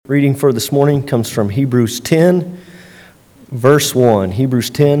Reading for this morning comes from Hebrews 10, verse 1. Hebrews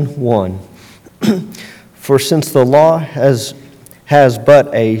 10, 1. For since the law has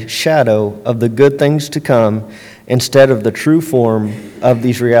but a shadow of the good things to come instead of the true form of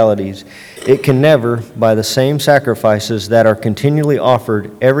these realities, it can never, by the same sacrifices that are continually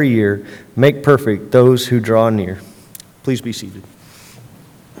offered every year, make perfect those who draw near. Please be seated.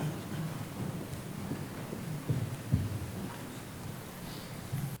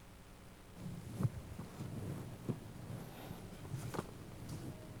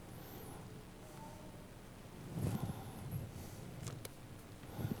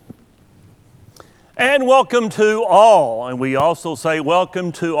 And welcome to all, and we also say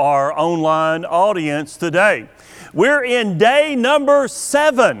welcome to our online audience today. We're in day number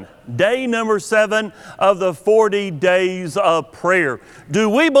 7 of the 40 days of prayer. Do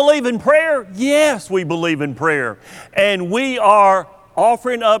we believe in prayer? Yes, we believe in prayer. And we are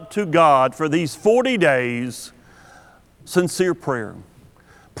offering up to God for these 40 days sincere prayer.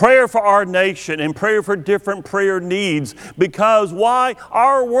 Prayer for our nation and prayer for different prayer needs. Because why?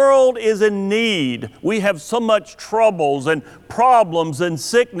 Our world is in need. We have so much troubles and problems and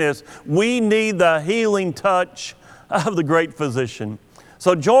sickness. We need the healing touch of the great physician.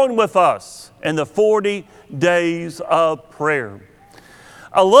 So join with us in the 40 days of prayer.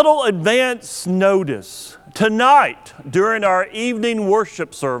 A little advance notice. Tonight, during our evening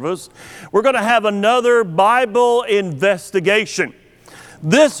worship service, we're going to have another Bible investigation.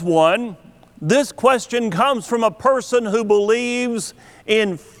 This question comes from a person who believes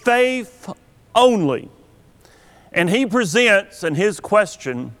in faith only. And he presents in his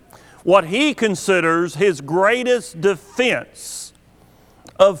question what he considers his greatest defense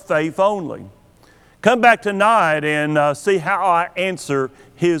of faith only. Come back tonight and see how I answer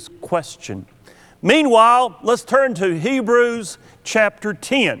his question. Meanwhile, let's turn to Hebrews chapter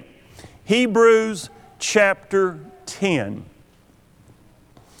 10. Hebrews chapter 10.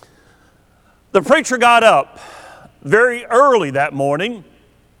 The preacher got up very early that morning.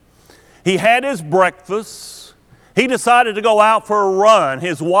 He had his breakfast. He decided to go out for a run.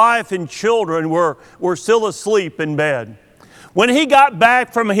 His wife and children were still asleep in bed. When he got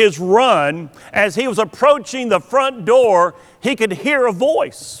back from his run, as he was approaching the front door, he could hear a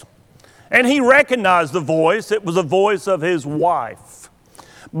voice. And he recognized the voice. It was the voice of his wife.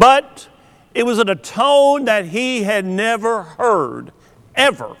 But it was in a tone that he had never heard,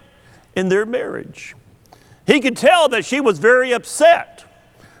 ever, in their marriage. He could tell that she was very upset.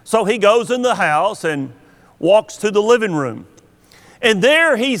 So he goes in the house and walks to the living room. And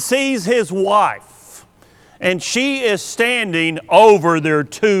there he sees his wife. And she is standing over their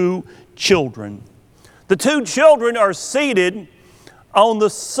 2 children. The 2 children are seated on the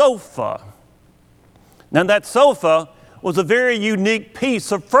sofa. Now that sofa was a very unique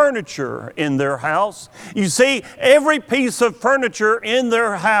piece of furniture in their house. You see, every piece of furniture in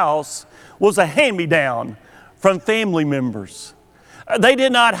their house was a hand-me-down from family members. They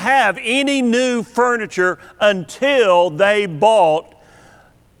did not have any new furniture until they bought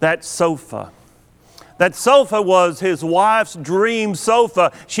that sofa. That sofa was his wife's dream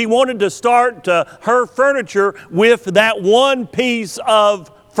sofa. She wanted to start her furniture with that one piece of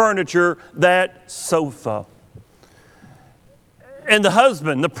furniture, that sofa. And the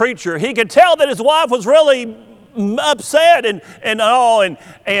husband, the preacher, he could tell that his wife was really upset and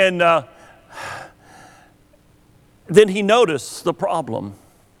then he noticed the problem.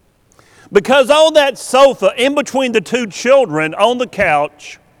 Because on that sofa, in between the 2 children on the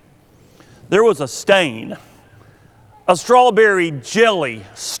couch, there was a stain, a strawberry jelly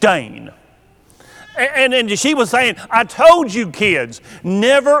stain. And she was saying, I told you kids,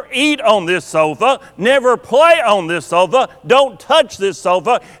 never eat on this sofa, never play on this sofa, don't touch this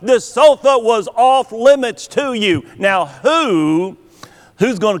sofa. This sofa was off limits to you. Now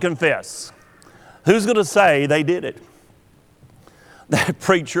who's going to confess? Who's going to say they did it? That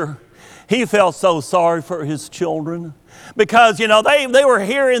preacher, he felt so sorry for his children. Because, they were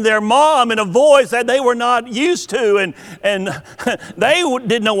hearing their mom in a voice that they were not used to, and they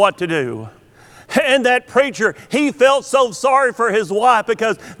didn't know what to do. And that preacher, he felt so sorry for his wife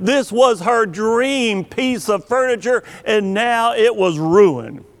because this was her dream piece of furniture and now it was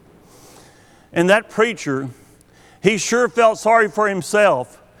ruined. And that preacher, he sure felt sorry for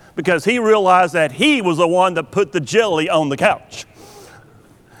himself because he realized that he was the one that put the jelly on the couch.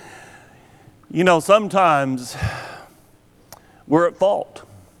 Sometimes we're at fault.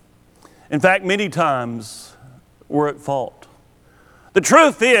 In fact, many times we're at fault. The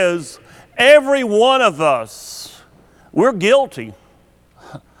truth is, every one of us, we're guilty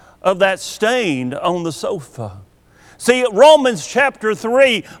of that stain on the sofa. See, Romans chapter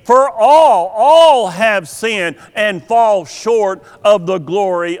 3, for all have sinned and fall short of the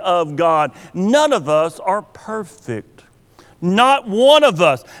glory of God. None of us are perfect. Not one of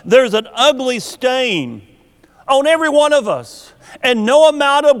us. There's an ugly stain on every one of us. And no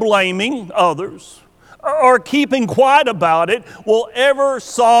amount of blaming others or keeping quiet about it will ever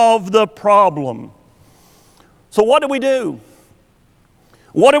solve the problem. So what do we do?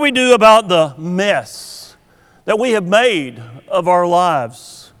 What do we do about the mess that we have made of our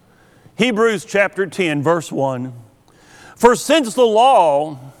lives? Hebrews chapter 10, verse 1. For since the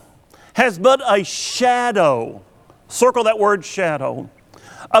law has but a shadow, circle that word shadow,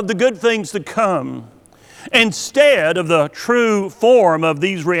 of the good things to come, instead of the true form of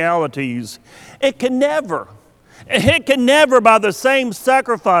these realities, it can never, by the same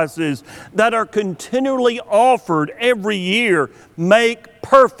sacrifices that are continually offered every year, make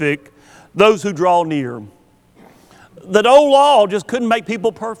perfect those who draw near. That old law just couldn't make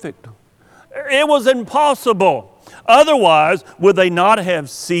people perfect. It was impossible. Otherwise, would they not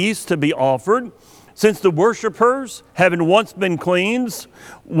have ceased to be offered? Since the worshipers, having once been cleansed,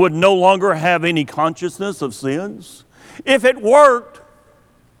 would no longer have any consciousness of sins? If it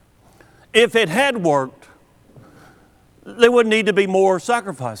had worked, there wouldn't need to be more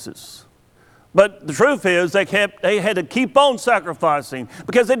sacrifices. But the truth is they had to keep on sacrificing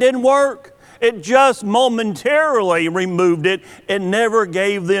because it didn't work. It just momentarily removed it. It never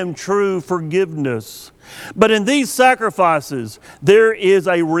gave them true forgiveness. But in these sacrifices, there is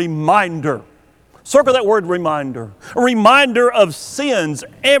a reminder. Circle that word reminder. A reminder of sins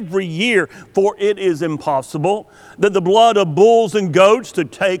every year, for it is impossible that the blood of bulls and goats to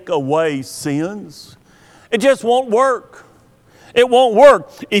take away sins. It just won't work. It won't work.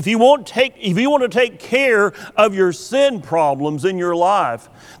 If you want to take care of your sin problems in your life,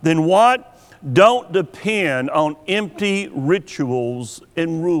 then what? Don't depend on empty rituals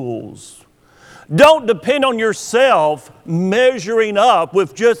and rules. Don't depend on yourself measuring up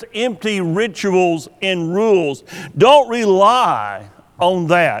with just empty rituals and rules. Don't rely on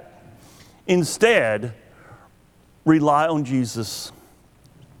that. Instead, rely on Jesus.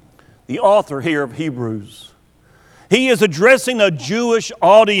 The author here of Hebrews, he is addressing a Jewish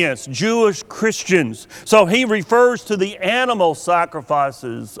audience, Jewish Christians. So he refers to the animal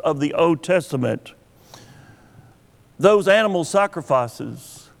sacrifices of the Old Testament. Those animal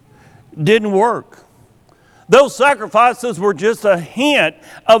sacrifices didn't work. Those sacrifices were just a hint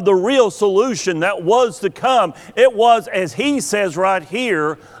of the real solution that was to come. It was, as he says right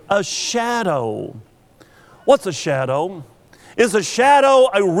here, a shadow. What's a shadow? Is a shadow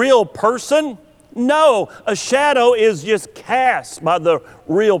a real person? No, a shadow is just cast by the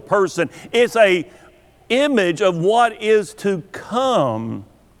real person. It's an image of what is to come.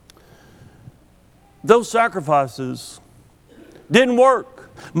 Those sacrifices didn't work.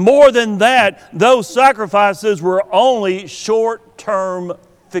 More than that, those sacrifices were only short-term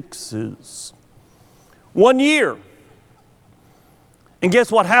fixes. 1 year. And guess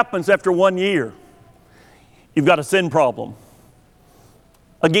what happens after 1 year? You've got a sin problem.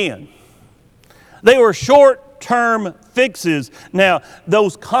 Again. They were short-term fixes. Now,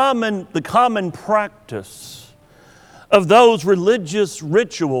 the common practice of those religious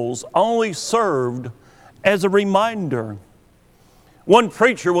rituals only served as a reminder. One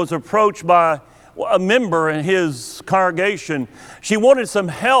preacher was approached by a member in his congregation. She wanted some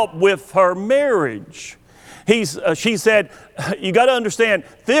help with her marriage. She said, you got to understand,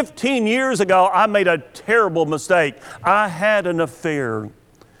 15 years ago, I made a terrible mistake. I had an affair.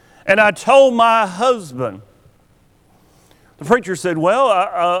 And I told my husband. The preacher said, well,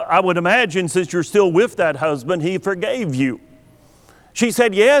 I would imagine since you're still with that husband, he forgave you. She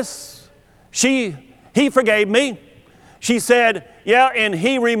said, yes, he forgave me. She said, yeah, and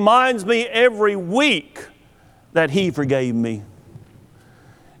he reminds me every week that he forgave me.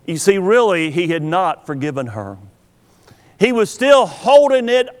 You see, really, he had not forgiven her. He was still holding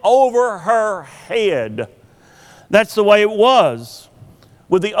it over her head. That's the way it was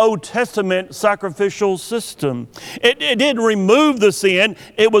with the Old Testament sacrificial system. It didn't remove the sin.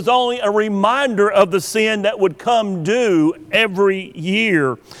 It was only a reminder of the sin that would come due every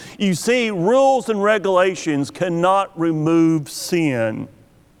year. You see, rules and regulations cannot remove sin.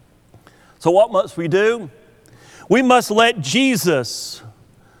 So what must we do? We must let Jesus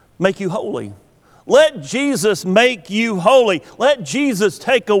make you holy. Let Jesus make you holy. Let Jesus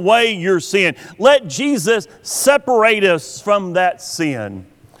take away your sin. Let Jesus separate us from that sin.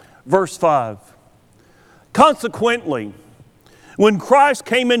 Verse 5. Consequently, when Christ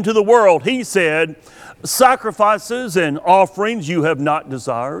came into the world, he said, sacrifices and offerings you have not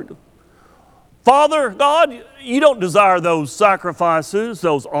desired, Father, God, you don't desire those sacrifices,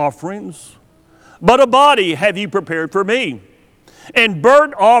 those offerings, but a body have you prepared for me. In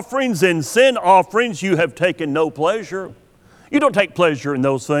burnt offerings and sin offerings you have taken no pleasure. You don't take pleasure in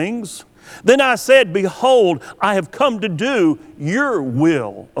those things. Then I said, behold, I have come to do your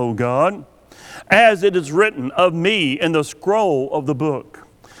will, O God, as it is written of me in the scroll of the book.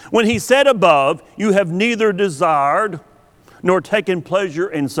 When he said above, you have neither desired nor taken pleasure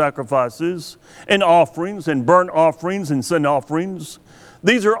in sacrifices and offerings and burnt offerings and sin offerings.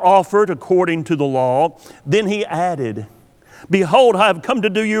 These are offered according to the law. Then he added, behold, I have come to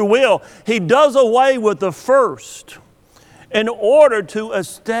do your will. He does away with the first in order to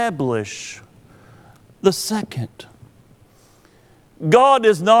establish the second. God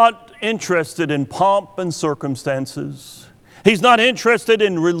is not interested in pomp and circumstances. He's not interested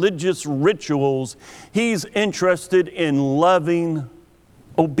in religious rituals. He's interested in loving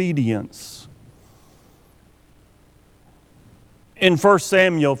obedience. In 1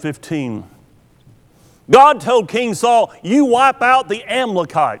 Samuel 15, God told King Saul, you wipe out the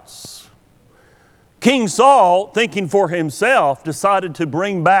Amalekites. King Saul, thinking for himself, decided to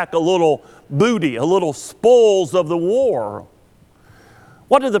bring back a little booty, a little spoils of the war.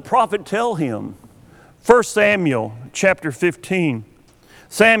 What did the prophet tell him? 1 Samuel chapter 15.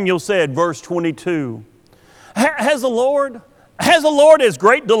 Samuel said, verse 22, Has the Lord as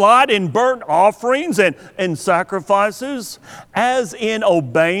great delight in burnt offerings and sacrifices as in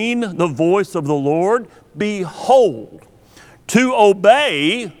obeying the voice of the Lord? Behold, to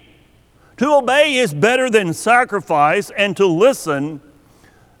obey is better than sacrifice, and to listen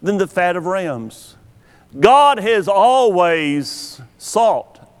than the fat of rams. God has always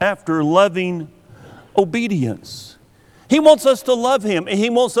sought after loving obedience. He wants us to love Him, and He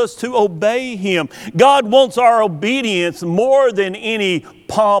wants us to obey Him. God wants our obedience more than any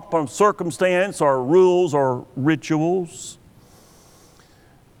pomp or circumstance or rules or rituals.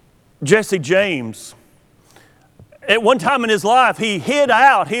 Jesse James, at one time in his life, he hid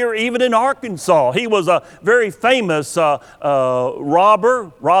out here even in Arkansas. He was a very famous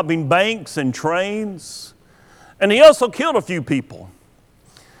robber, robbing banks and trains. And he also killed a few people.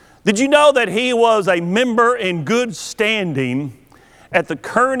 Did you know that he was a member in good standing at the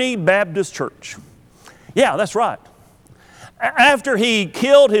Kearney Baptist Church? Yeah, that's right. After he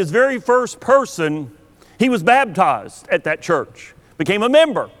killed his very first person, he was baptized at that church, became a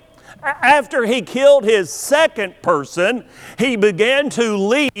member. After he killed his second person, he began to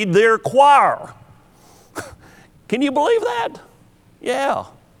lead their choir. Can you believe that? Yeah.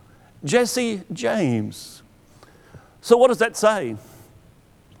 Jesse James. So what does that say?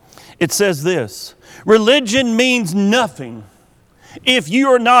 It says this: religion means nothing if you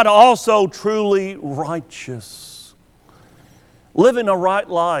are not also truly righteous. Living a right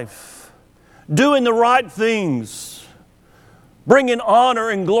life, doing the right things, bringing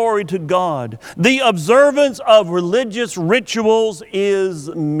honor and glory to God. The observance of religious rituals is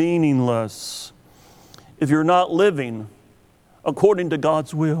meaningless if you're not living according to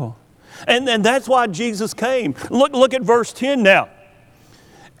God's will. And that's why Jesus came. Look at verse 10 now.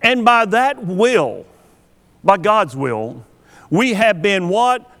 And by that will, by God's will, we have been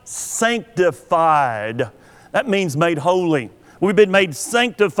what? Sanctified. That means made holy. We've been made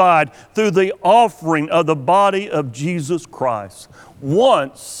sanctified through the offering of the body of Jesus Christ.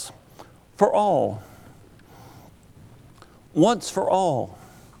 Once for all. Once for all.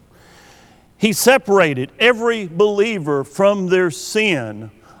 He separated every believer from their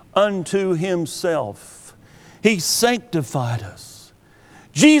sin unto Himself. He sanctified us.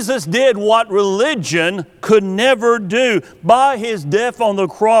 Jesus did what religion could never do. By His death on the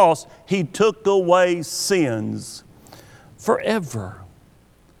cross, He took away sins forever.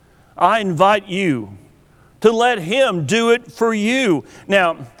 I invite you to let Him do it for you.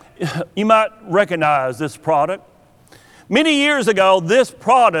 Now, you might recognize this product. Many years ago, this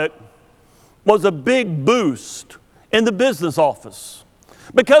product was a big boost in the business office.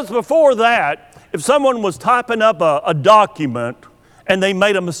 Because before that, if someone was typing up a document and they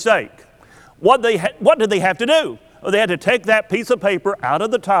made a mistake, what did they have to do? Well, they had to take that piece of paper out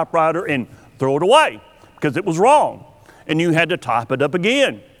of the typewriter and throw it away because it was wrong. And you had to type it up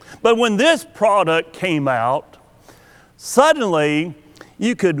again. But when this product came out, suddenly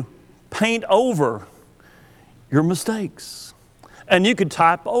you could paint over your mistakes and you could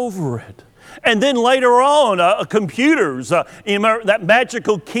type over it. And then later on, computers, you remember that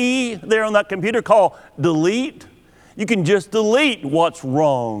magical key there on that computer called delete? You can just delete what's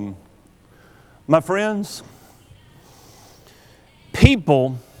wrong. My friends,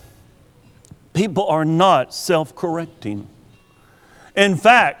 people are not self-correcting. In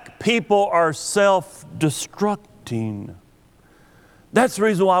fact, people are self-destructing. That's the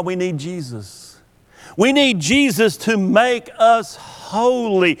reason why we need Jesus. We need Jesus to make us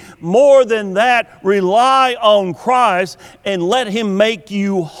holy. More than that, rely on Christ and let Him make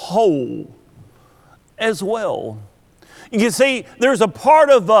you whole as well. You see, there's a part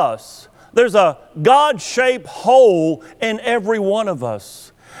of us, there's a God-shaped hole in every one of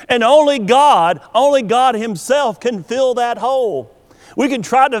us. And only God Himself can fill that hole. We can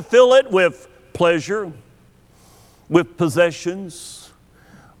try to fill it with pleasure, with possessions,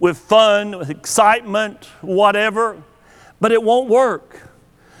 with fun, with excitement, whatever, but it won't work.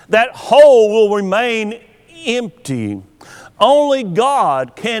 That hole will remain empty. Only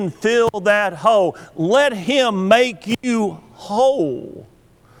God can fill that hole. Let Him make you whole.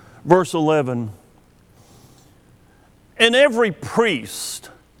 Verse 11. And every priest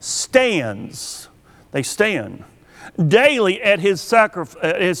stands, they stand, daily at his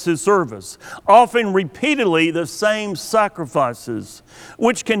service, offering repeatedly the same sacrifices,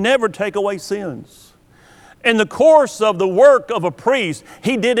 which can never take away sins. In the course of the work of a priest,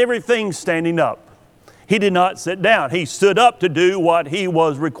 he did everything standing up. He did not sit down. He stood up to do what he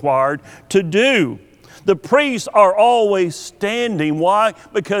was required to do. The priests are always standing. Why?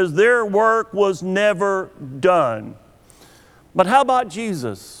 Because their work was never done. But how about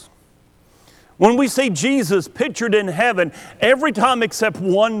Jesus? When we see Jesus pictured in heaven, every time except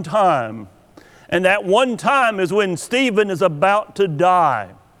one time, and that one time is when Stephen is about to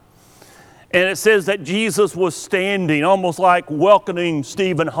die. And it says that Jesus was standing, almost like welcoming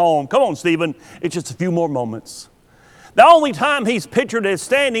Stephen home. Come on, Stephen, it's just a few more moments. The only time he's pictured as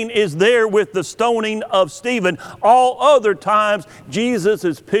standing is there with the stoning of Stephen. All other times, Jesus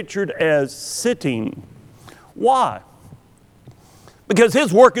is pictured as sitting. Why? Because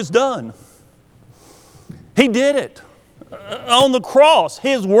His work is done. He did it. On the cross,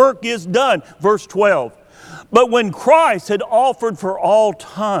 His work is done. Verse 12. But when Christ had offered for all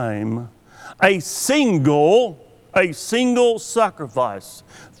time a single sacrifice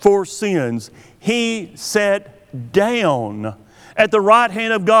for sins, He sat down at the right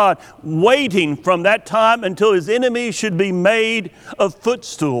hand of God, waiting from that time until His enemies should be made a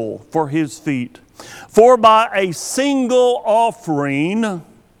footstool for His feet. For by a single offering,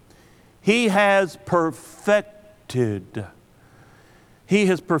 He has perfected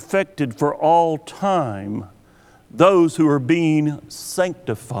for all time those who are being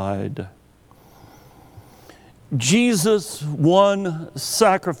sanctified. Jesus' one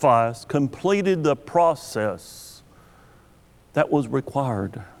sacrifice completed the process that was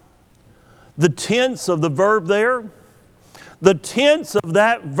required. The tense of the verb there, the tense of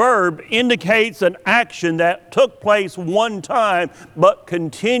that verb indicates an action that took place one time but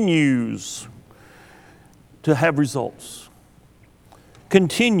continues to have results.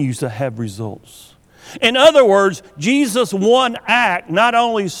 Continues to have results. In other words, Jesus' one act not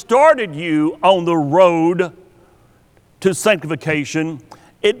only started you on the road to sanctification,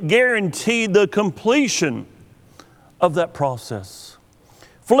 it guaranteed the completion of that process.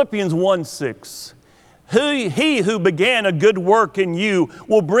 Philippians 1:6. He who began a good work in you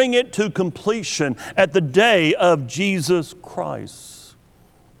will bring it to completion at the day of Jesus Christ.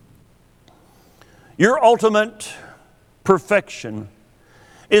 Your ultimate perfection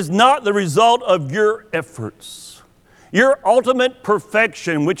is not the result of your efforts. Your ultimate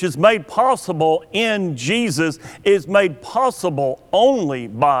perfection, which is made possible in Jesus, is made possible only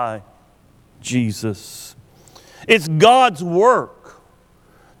by Jesus. It's God's work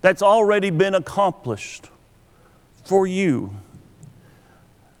that's already been accomplished for you.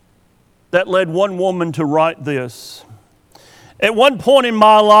 That led one woman to write this. At one point in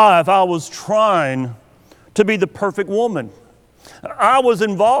my life, I was trying to be the perfect woman. I was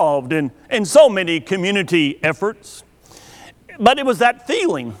involved in so many community efforts, but it was that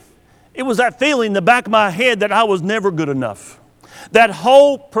feeling. It was that feeling in the back of my head that I was never good enough. That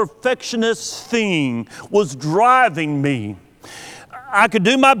whole perfectionist thing was driving me. I could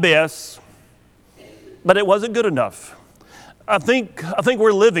do my best, but it wasn't good enough. I think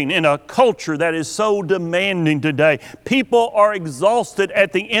we're living in a culture that is so demanding today. People are exhausted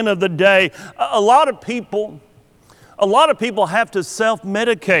at the end of the day. A lot of people have to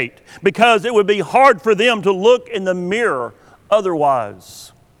self-medicate because it would be hard for them to look in the mirror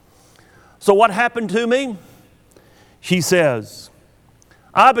otherwise. So what happened to me? She says,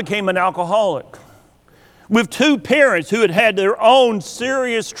 I became an alcoholic with two parents who had had their own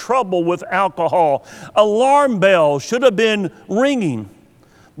serious trouble with alcohol. Alarm bells should have been ringing,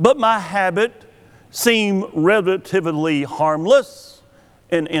 but my habit seemed relatively harmless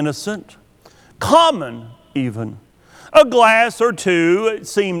and innocent, common even. A glass or two, it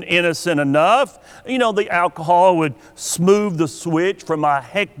seemed innocent enough. You know, the alcohol would smooth the switch from my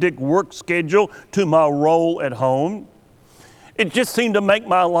hectic work schedule to my role at home. It just seemed to make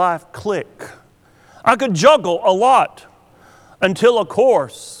my life click. I could juggle a lot until, of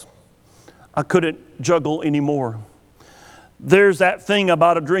course, I couldn't juggle anymore. There's that thing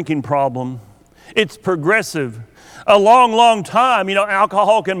about a drinking problem. It's progressive. A long, long time, you know,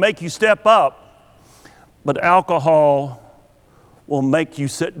 alcohol can make you step up. But alcohol will make you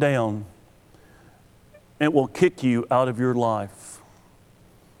sit down. It will kick you out of your life.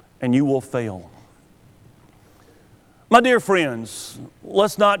 And you will fail. My dear friends,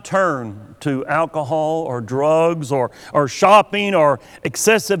 let's not turn to alcohol or drugs or shopping or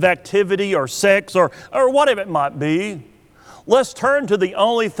excessive activity or sex or whatever it might be. Let's turn to the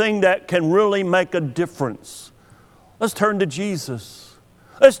only thing that can really make a difference. Let's turn to Jesus.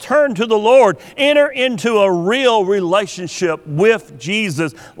 Let's turn to the Lord. Enter into a real relationship with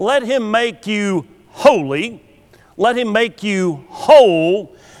Jesus. Let Him make you holy. Let Him make you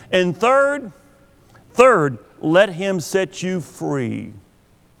whole. And third, let Him set you free.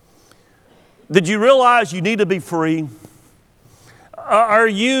 Did you realize you need to be free? Are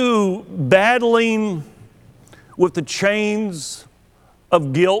you battling with the chains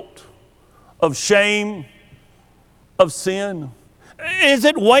of guilt, of shame, of sin? Is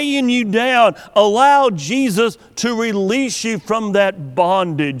it weighing you down? Allow Jesus to release you from that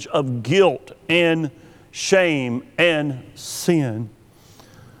bondage of guilt and shame and sin.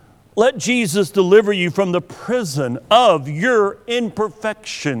 Let Jesus deliver you from the prison of your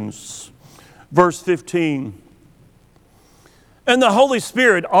imperfections. Verse 15. And the Holy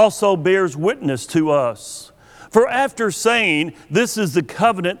Spirit also bears witness to us. For after saying, this is the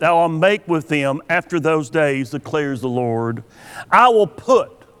covenant that I'll make with them after those days, declares the Lord, I will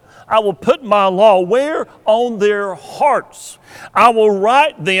put my law where? On their hearts. I will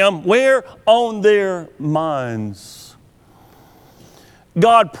write them where? On their minds.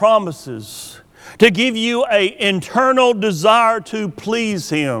 God promises to give you an internal desire to please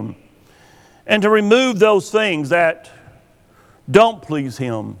Him and to remove those things that don't please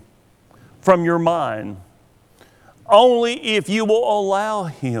Him from your mind. Only if you will allow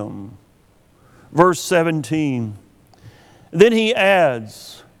Him. Verse 17. Then He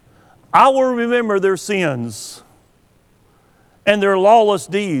adds, I will remember their sins and their lawless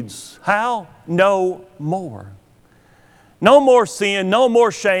deeds. How? No more. No more sin, no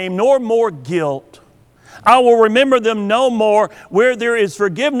more shame, nor more guilt. I will remember them no more. Where there is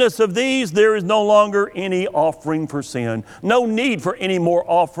forgiveness of these, there is no longer any offering for sin. No need for any more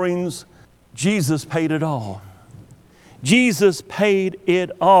offerings. Jesus paid it all. Jesus paid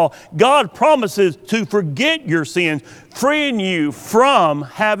it all. God promises to forget your sins, freeing you from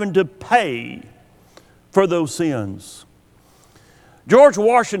having to pay for those sins. George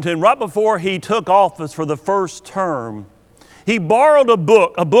Washington, right before he took office for the first term, he borrowed a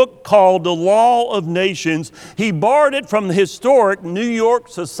book called The Law of Nations. He borrowed it from the historic New York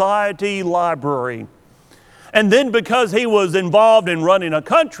Society Library. And then because he was involved in running a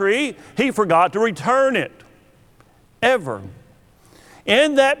country, he forgot to return it. Ever.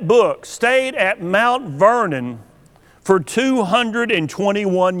 In that book, stayed at Mount Vernon for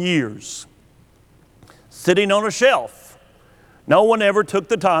 221 years, sitting on a shelf. No one ever took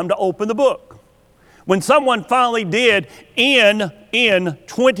the time to open the book. When someone finally did in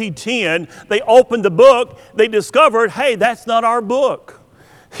 2010, they opened the book, they discovered, hey, that's not our book.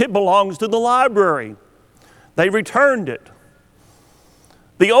 It belongs to the library. They returned it.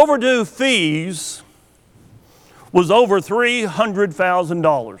 The overdue fees was over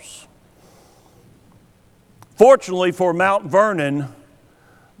 $300,000. Fortunately for Mount Vernon,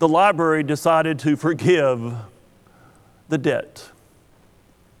 the library decided to forgive the debt.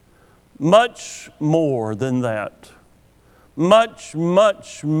 Much more than that. Much,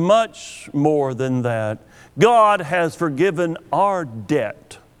 much, much more than that. God has forgiven our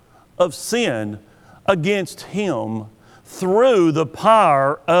debt of sin against Him through the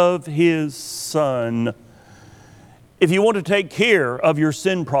power of His Son. If you want to take care of your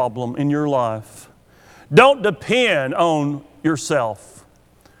sin problem in your life, don't depend on yourself.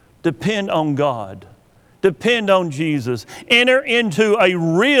 Depend on God. Depend on Jesus. Enter into a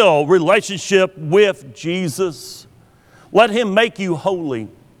real relationship with Jesus. Let Him make you holy.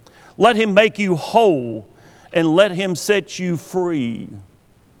 Let Him make you whole. And let Him set you free.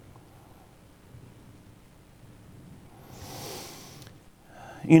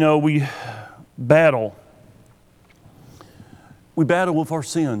 You know, we battle with our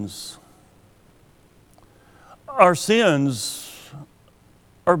sins. Our sins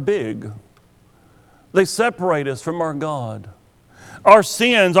are big. They separate us from our God. Our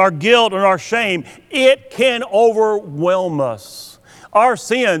sins, our guilt, and our shame, it can overwhelm us. Our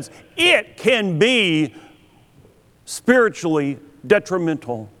sins, it can be spiritually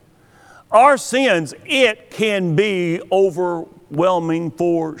detrimental. Our sins, it can be overwhelming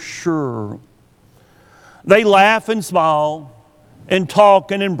for sure. They laugh and smile and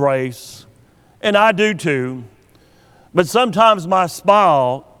talk and embrace, and I do too. But sometimes my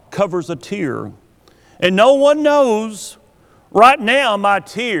smile covers a tear, and no one knows. Right now, my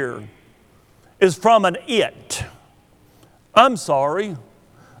tear is from an it. I'm sorry.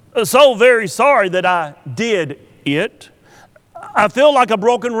 So very sorry that I did it. I feel like a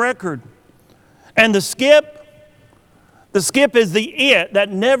broken record. And the skip is the it that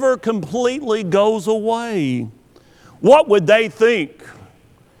never completely goes away. What would they think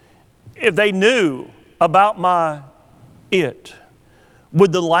if they knew about my it?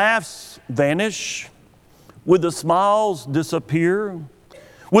 Would the laughs vanish? Would the smiles disappear?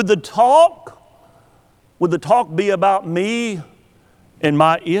 Would the talk be about me and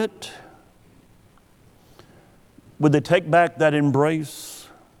my it? Would they take back that embrace?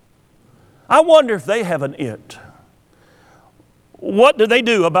 I wonder if they have an it. What do they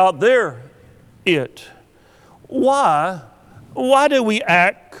do about their it? Why do we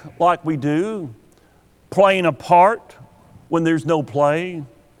act like we do, playing a part when there's no play?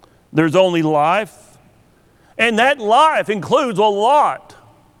 There's only life. And that life includes a lot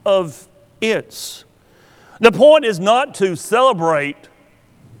of its. The point is not to celebrate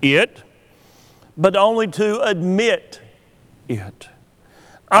it, but only to admit it.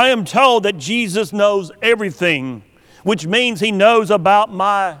 I am told that Jesus knows everything, which means He knows about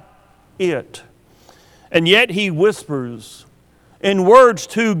my it. And yet He whispers, in words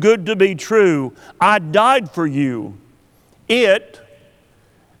too good to be true, I died for you. It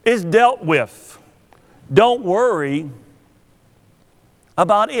is dealt with. Don't worry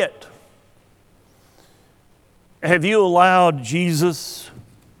about it. Have you allowed Jesus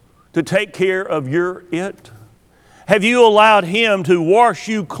to take care of your it? Have you allowed Him to wash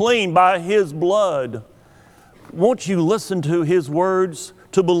you clean by His blood? Won't you listen to His words?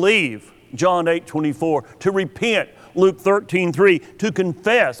 To believe, John 8:24, to repent, Luke 13:3, to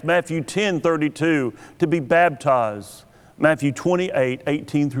confess, Matthew 10:32, to be baptized, Matthew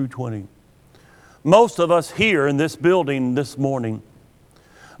 28:18 through 20. Most of us here in this building this morning,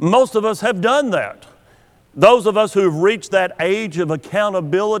 most of us have done that. Those of us who have reached that age of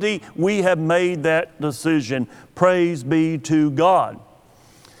accountability, we have made that decision. Praise be to God.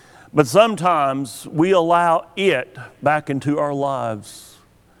 But sometimes we allow it back into our lives.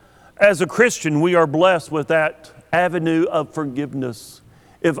 As a Christian, we are blessed with that avenue of forgiveness,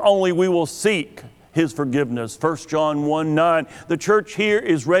 if only we will seek His forgiveness. 1 John 1:9. The church here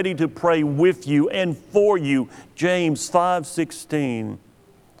is ready to pray with you and for you. James 5:16.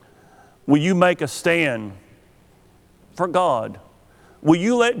 Will you make a stand for God? Will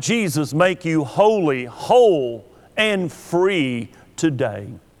you let Jesus make you holy, whole, and free today?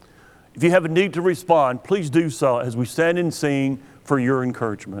 If you have a need to respond, please do so as we stand and sing for your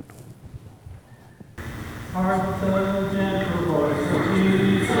encouragement. Art thou